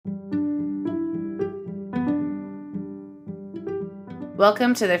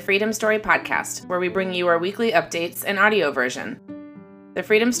Welcome to the Freedom Story podcast, where we bring you our weekly updates and audio version. The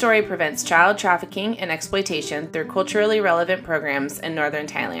Freedom Story prevents child trafficking and exploitation through culturally relevant programs in northern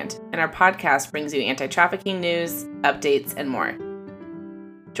Thailand, and our podcast brings you anti-trafficking news, updates, and more.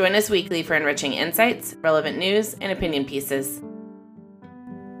 Join us weekly for enriching insights, relevant news, and opinion pieces.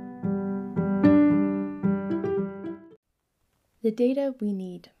 The data we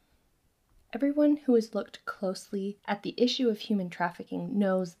need. Everyone who has looked closely at the issue of human trafficking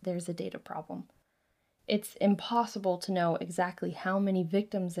knows there's a data problem. It's impossible to know exactly how many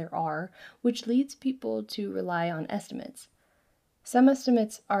victims there are, which leads people to rely on estimates. Some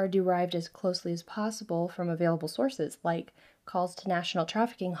estimates are derived as closely as possible from available sources, like calls to national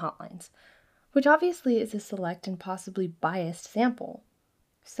trafficking hotlines, which obviously is a select and possibly biased sample.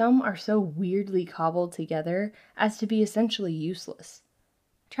 Some are so weirdly cobbled together as to be essentially useless.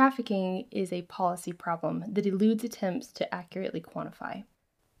 Trafficking is a policy problem that eludes attempts to accurately quantify.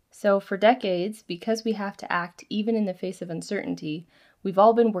 So for decades, because we have to act even in the face of uncertainty, we've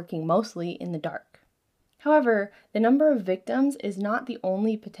all been working mostly in the dark. However, the number of victims is not the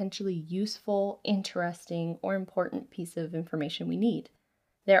only potentially useful, interesting, or important piece of information we need.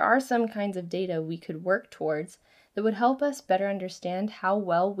 There are some kinds of data we could work towards that would help us better understand how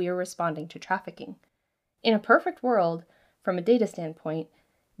well we are responding to trafficking. In a perfect world, from a data standpoint,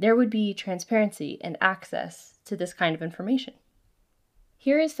 there would be transparency and access to this kind of information.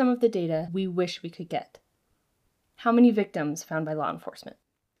 Here is some of the data we wish we could get. How many victims found by law enforcement?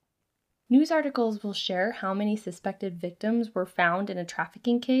 News articles will share how many suspected victims were found in a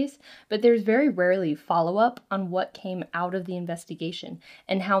trafficking case, but there's very rarely follow-up on what came out of the investigation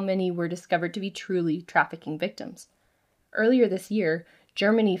and how many were discovered to be truly trafficking victims. Earlier this year,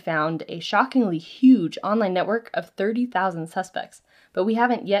 Germany found a shockingly huge online network of 30,000 suspects, but we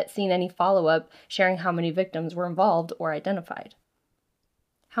haven't yet seen any follow-up sharing how many victims were involved or identified.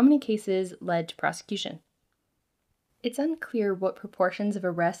 How many cases led to prosecution? It's unclear what proportions of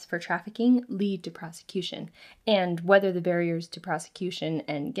arrests for trafficking lead to prosecution, and whether the barriers to prosecution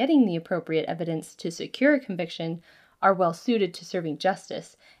and getting the appropriate evidence to secure a conviction are well suited to serving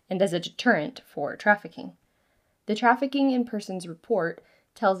justice and as a deterrent for trafficking. The Trafficking in Persons report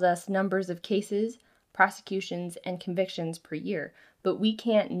tells us numbers of cases, prosecutions, and convictions per year, but we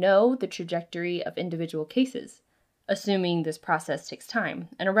can't know the trajectory of individual cases. Assuming this process takes time,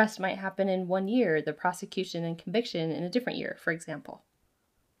 an arrest might happen in 1 year, the prosecution and conviction in a different year, for example.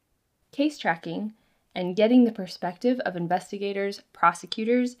 Case tracking and getting the perspective of investigators,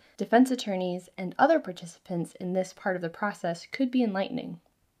 prosecutors, defense attorneys, and other participants in this part of the process could be enlightening.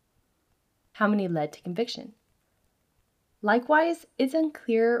 How many led to conviction? Likewise, it's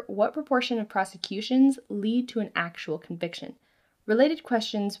unclear what proportion of prosecutions lead to an actual conviction. Related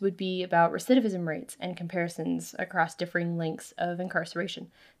questions would be about recidivism rates and comparisons across differing lengths of incarceration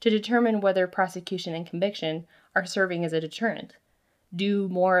to determine whether prosecution and conviction are serving as a deterrent. Do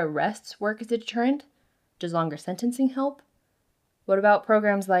more arrests work as a deterrent? Does longer sentencing help? What about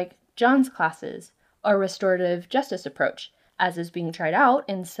programs like John's classes or restorative justice approach, as is being tried out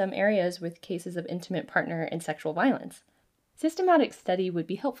in some areas with cases of intimate partner and sexual violence? Systematic study would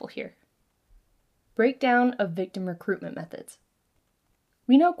be helpful here. Breakdown of victim recruitment methods.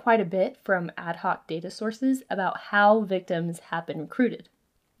 We know quite a bit from ad hoc data sources about how victims have been recruited,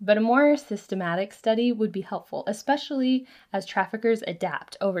 but a more systematic study would be helpful, especially as traffickers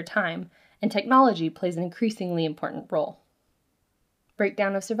adapt over time and technology plays an increasingly important role.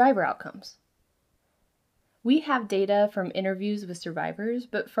 Breakdown of survivor outcomes. We have data from interviews with survivors,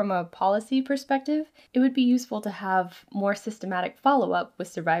 but from a policy perspective, it would be useful to have more systematic follow-up with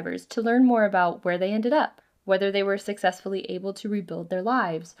survivors to learn more about where they ended up, whether they were successfully able to rebuild their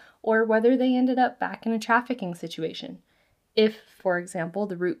lives, or whether they ended up back in a trafficking situation. If, for example,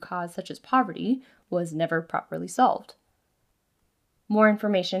 the root cause, such as poverty, was never properly solved. More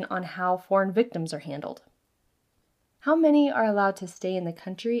information on how foreign victims are handled. How many are allowed to stay in the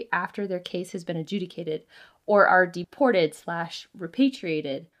country after their case has been adjudicated, or are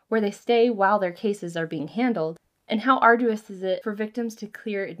deported/repatriated, where they stay while their cases are being handled, and how arduous is it for victims to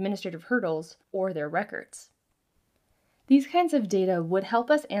clear administrative hurdles or their records? These kinds of data would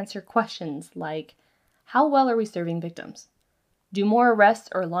help us answer questions like, how well are we serving victims? Do more arrests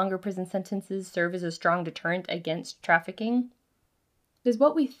or longer prison sentences serve as a strong deterrent against trafficking? Does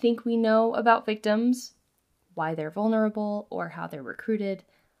what we think we know about victims, why they're vulnerable, or how they're recruited,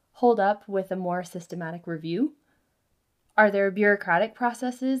 hold up with a more systematic review? Are there bureaucratic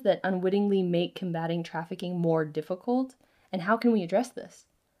processes that unwittingly make combating trafficking more difficult? And how can we address this?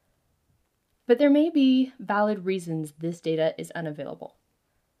 But there may be valid reasons this data is unavailable.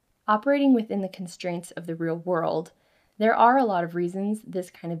 Operating within the constraints of the real world, There are a lot of reasons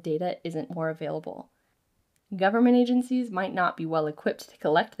this kind of data isn't more available. Government agencies might not be well equipped to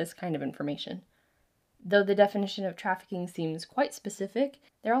collect this kind of information. Though the definition of trafficking seems quite specific,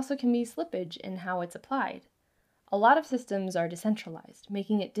 there also can be slippage in how it's applied. A lot of systems are decentralized,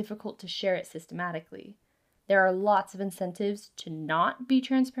 making it difficult to share it systematically. There are lots of incentives to not be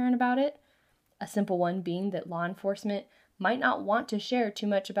transparent about it, a simple one being that law enforcement might not want to share too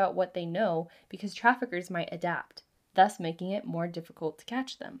much about what they know because traffickers might adapt, thus making it more difficult to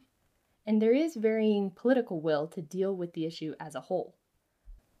catch them. And there is varying political will to deal with the issue as a whole.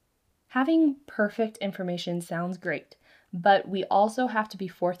 Having perfect information sounds great, but we also have to be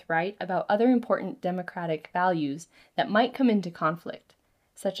forthright about other important democratic values that might come into conflict,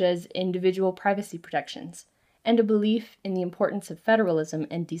 such as individual privacy protections, and a belief in the importance of federalism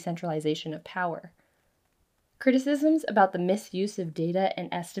and decentralization of power. Criticisms about the misuse of data and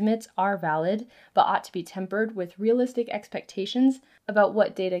estimates are valid, but ought to be tempered with realistic expectations about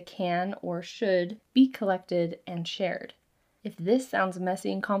what data can or should be collected and shared. If this sounds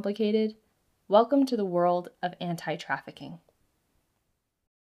messy and complicated, welcome to the world of anti-trafficking.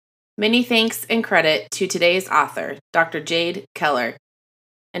 Many thanks and credit to today's author, Dr. Jade Keller.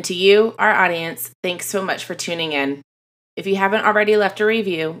 And to you, our audience, thanks so much for tuning in. If you haven't already left a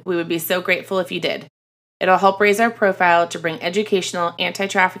review, we would be so grateful if you did. It'll help raise our profile to bring educational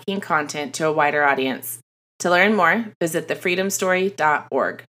anti-trafficking content to a wider audience. To learn more, visit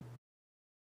thefreedomstory.org.